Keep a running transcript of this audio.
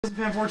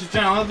Fan Fortune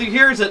channel. Over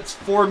here is it's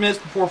 4 minutes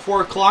before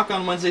 4 o'clock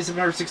on Wednesday,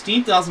 September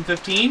 16th,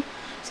 2015.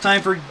 It's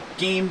time for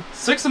game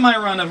 6 of my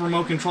run of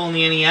remote control in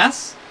the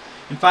NES.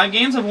 In 5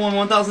 games, I've won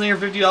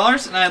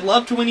 $1,850, and I'd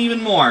love to win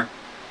even more.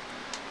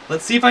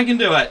 Let's see if I can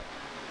do it.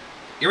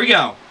 Here we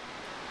go.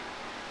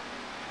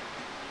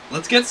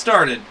 Let's get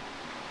started.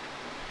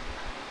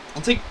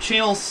 I'll take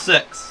channel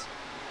 6.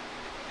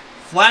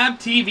 Flab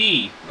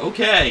TV.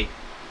 Okay.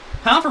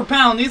 Pound for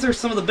pound, these are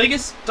some of the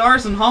biggest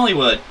stars in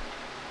Hollywood.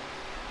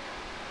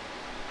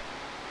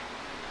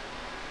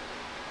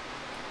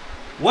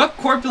 What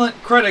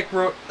corpulent critic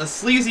wrote a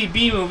sleazy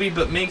B-movie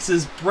but makes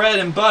his bread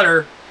and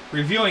butter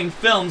reviewing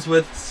films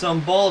with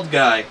some bald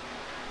guy?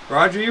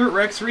 Roger Ebert,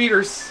 Rex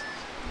Readers.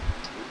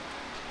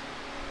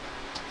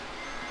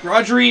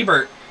 Roger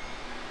Ebert.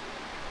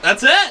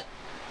 That's it!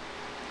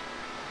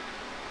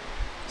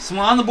 So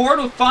on the board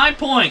with 5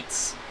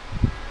 points.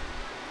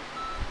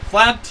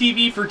 Flab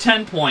TV for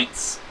 10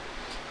 points.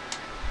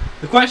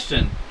 The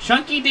question.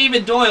 Chunky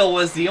David Doyle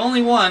was the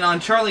only one on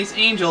Charlie's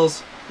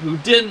Angels who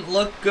didn't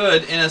look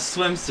good in a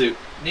swimsuit.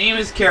 Name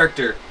his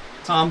character.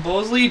 Tom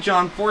Bosley,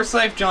 John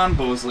Forsythe, John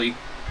Bosley.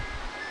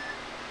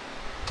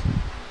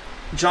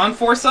 John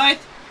Forsythe?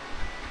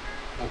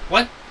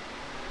 What?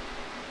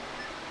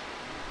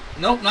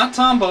 Nope, not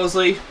Tom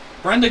Bosley.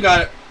 Brenda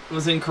got it.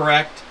 Was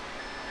incorrect.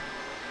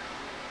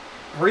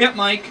 Hurry up,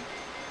 Mike.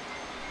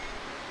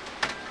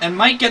 And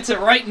Mike gets it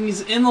right, and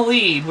he's in the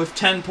lead with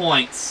 10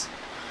 points.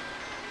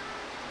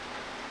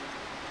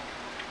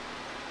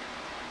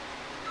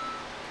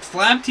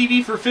 Flab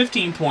TV for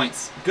 15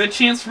 points. Good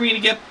chance for me to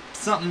get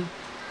something.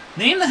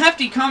 Name the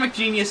hefty comic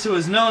genius who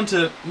was known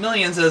to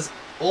millions as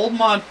Old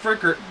Maud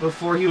Frickert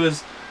before he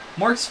was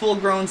Mark's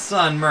full-grown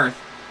son, Mirth.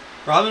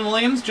 Robin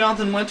Williams,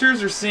 Jonathan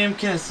Winters, or Sam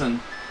Kinison?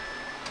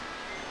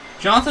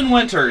 Jonathan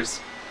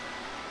Winters.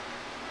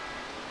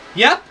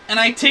 Yep, and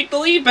I take the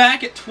lead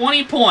back at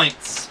 20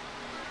 points.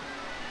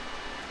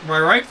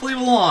 Where I rightfully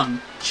belong.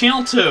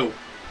 Channel 2.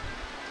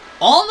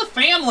 All in the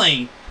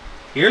Family.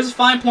 Here's a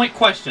 5-point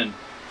question.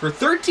 For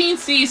 13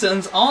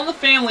 seasons, All in the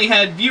Family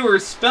had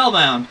viewers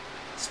spellbound.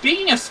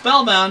 Speaking of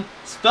spellbound,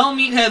 spell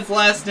Meathead's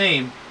last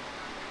name.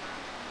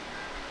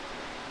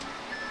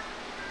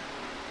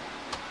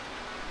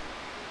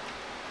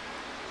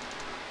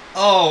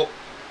 Oh.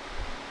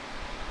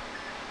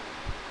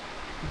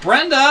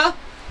 Brenda?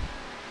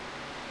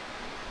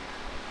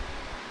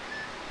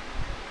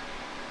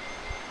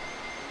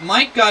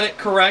 Mike got it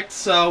correct,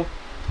 so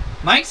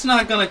Mike's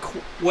not gonna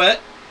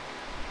quit.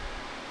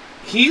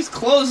 He's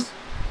close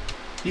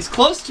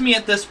to me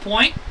at this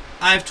point.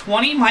 I have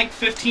 20, Mike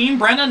 15,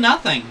 Brenda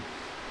nothing.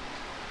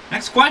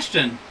 Next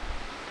question.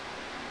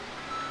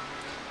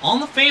 All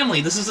in the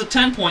Family, this is a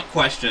 10-point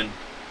question.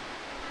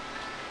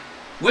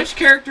 Which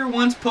character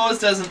once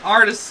posed as an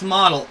artist's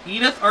model?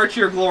 Edith,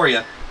 Archie, or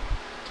Gloria?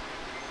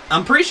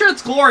 I'm pretty sure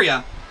it's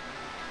Gloria.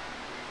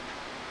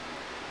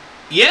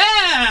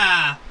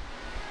 Yeah!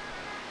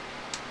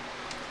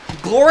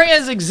 Gloria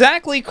is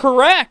exactly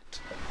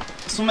correct.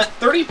 So I'm at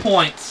 30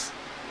 points.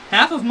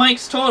 Half of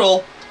Mike's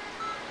total.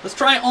 Let's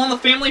try All in the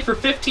Family for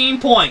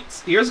 15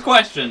 points. Here's a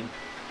question.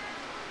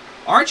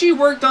 Archie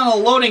worked on a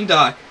loading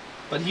dock,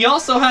 but he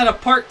also had a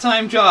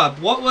part-time job.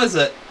 What was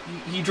it?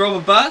 He drove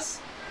a bus?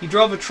 He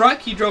drove a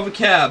truck? He drove a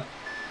cab?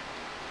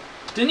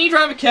 Didn't he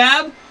drive a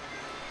cab?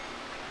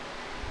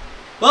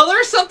 Well,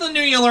 there's something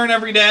new you learn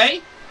every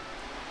day.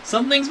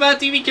 Some things about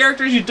TV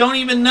characters you don't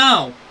even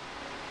know.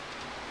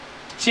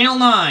 Channel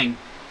 9.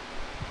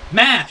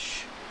 MASH.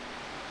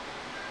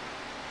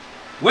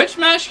 Which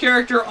MASH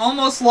character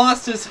almost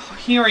lost his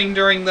hearing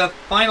during the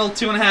final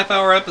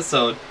 2.5-hour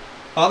episode?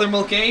 Father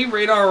Mulcahy,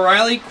 Radar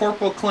O'Reilly,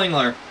 Corporal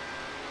Klingler.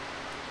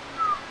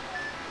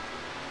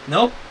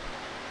 Nope.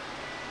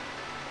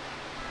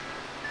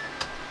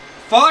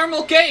 Father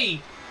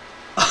Mulcahy!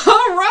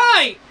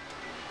 Alright!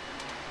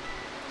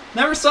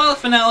 Never saw the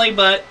finale,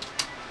 but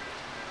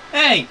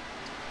hey,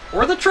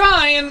 worth a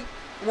try and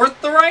worth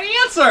the right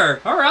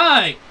answer!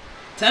 Alright!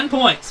 10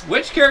 points.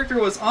 Which character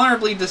was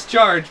honorably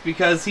discharged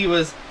because he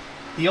was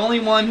the only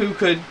one who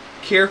could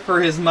care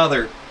for his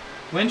mother?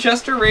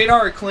 Winchester,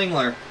 Radar, or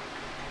Klingler?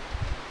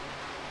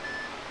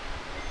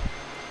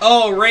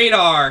 Oh,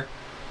 Radar.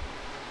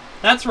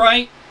 That's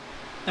right.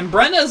 And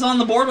Brenda is on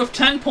the board with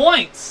 10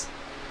 points.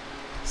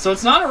 So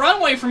it's not a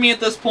runaway for me at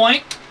this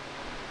point.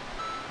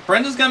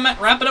 Brenda's going to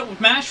wrap it up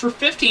with MASH for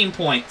 15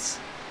 points.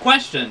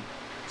 Question.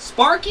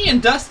 Sparky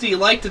and Dusty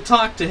like to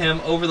talk to him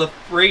over the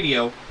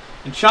radio,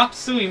 and Chop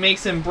Suey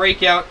makes him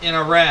break out in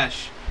a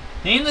rash.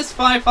 Name this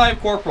 5'5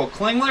 corporal.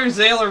 Klingler,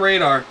 Zale, or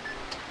Radar?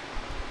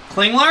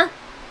 Klingler?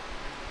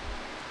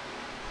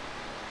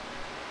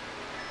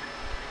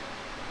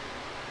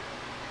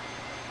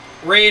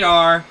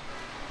 Radar.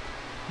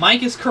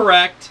 Mike is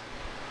correct.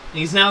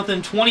 He's now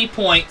within 20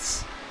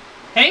 points.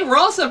 Hey, we're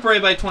all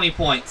separated by 20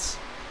 points.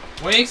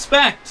 What do you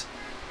expect?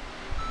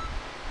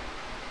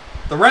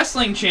 The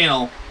Wrestling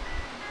Channel.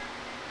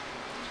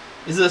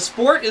 Is it a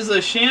sport? Is it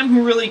a sham?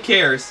 Who really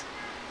cares?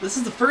 This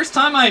is the first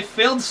time I've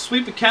failed to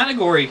sweep a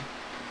category.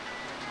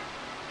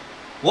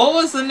 What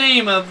was the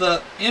name of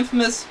the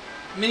infamous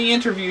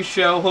mini-interview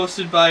show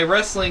hosted by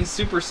wrestling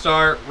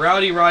superstar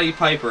Rowdy Roddy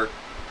Piper?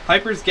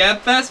 Piper's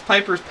Gabfest,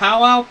 Piper's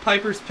Powwow,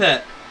 Piper's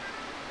Pit.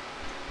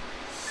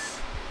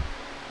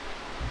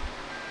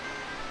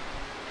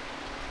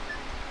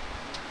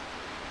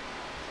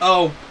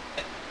 Oh,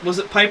 was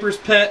it Piper's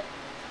Pit?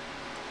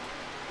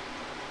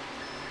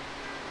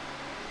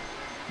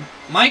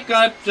 Mike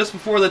got it just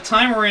before the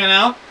timer ran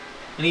out,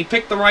 and he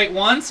picked the right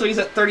one, so he's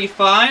at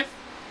 35.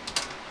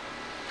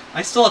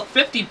 I still have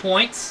 50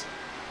 points.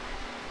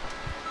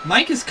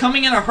 Mike is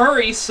coming in a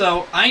hurry,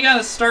 so I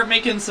gotta start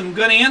making some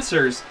good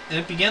answers. And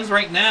it begins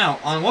right now.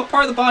 On what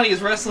part of the body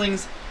is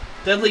wrestling's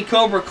Deadly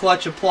Cobra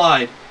Clutch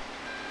applied?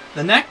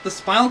 The neck, the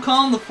spinal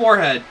column, the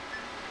forehead.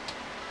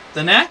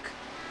 The neck?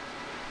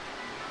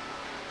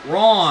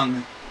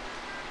 Wrong.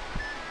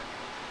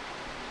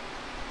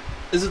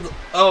 Is it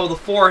the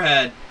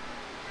forehead.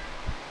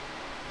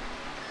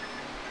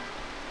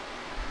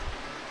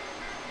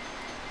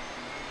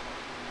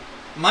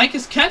 Mike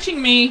is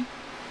catching me.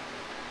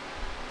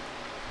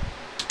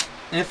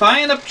 And if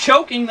I end up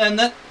choking, then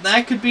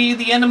that could be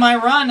the end of my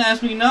run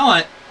as we know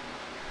it.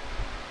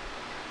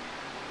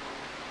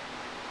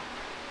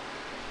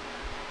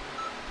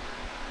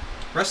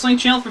 Wrestling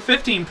Channel for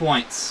 15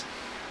 points.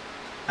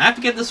 I have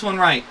to get this one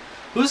right.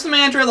 Who's the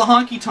manager of the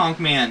Honky Tonk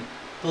Man?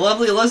 The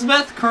Lovely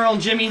Elizabeth, Colonel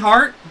Jimmy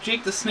Hart,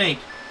 Jake the Snake.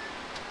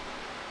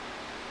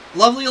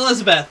 Lovely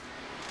Elizabeth.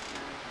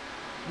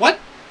 What?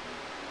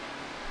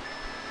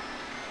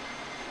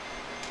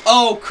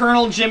 Oh,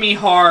 Colonel Jimmy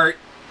Hart.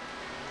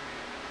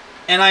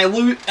 And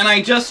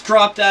I just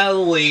dropped out of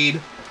the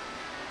lead.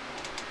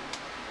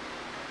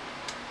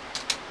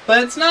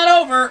 But it's not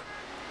over.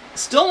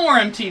 Still more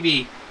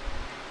MTV.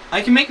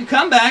 I can make a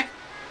comeback.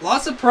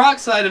 Lots of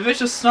peroxide, a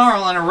vicious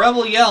snarl, and a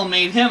rebel yell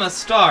made him a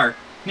star.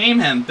 Name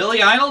him.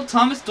 Billy Idol,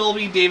 Thomas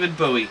Dolby, David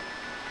Bowie.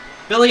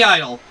 Billy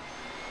Idol.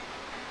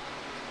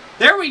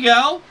 There we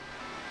go.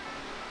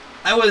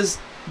 I was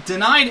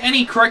denied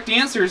any correct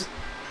answers.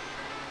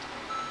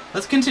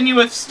 Let's continue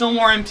with still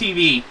more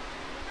MTV.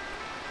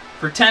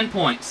 For 10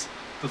 points.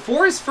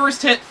 Before his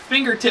first hit,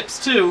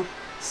 Fingertips 2,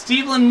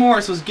 Steve Lynn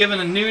Morris was given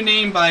a new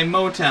name by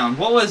Motown.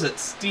 What was it?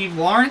 Steve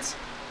Lawrence?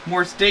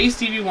 Morris Day?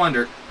 Stevie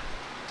Wonder?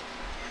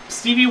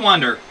 Stevie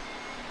Wonder.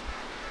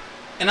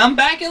 And I'm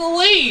back in the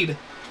lead!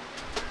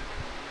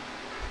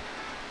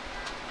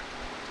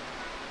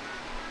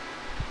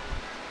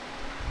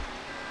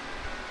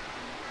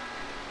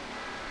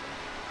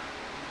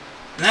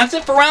 And that's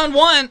it for round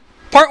 1.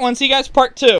 Part 1. See you guys part 2.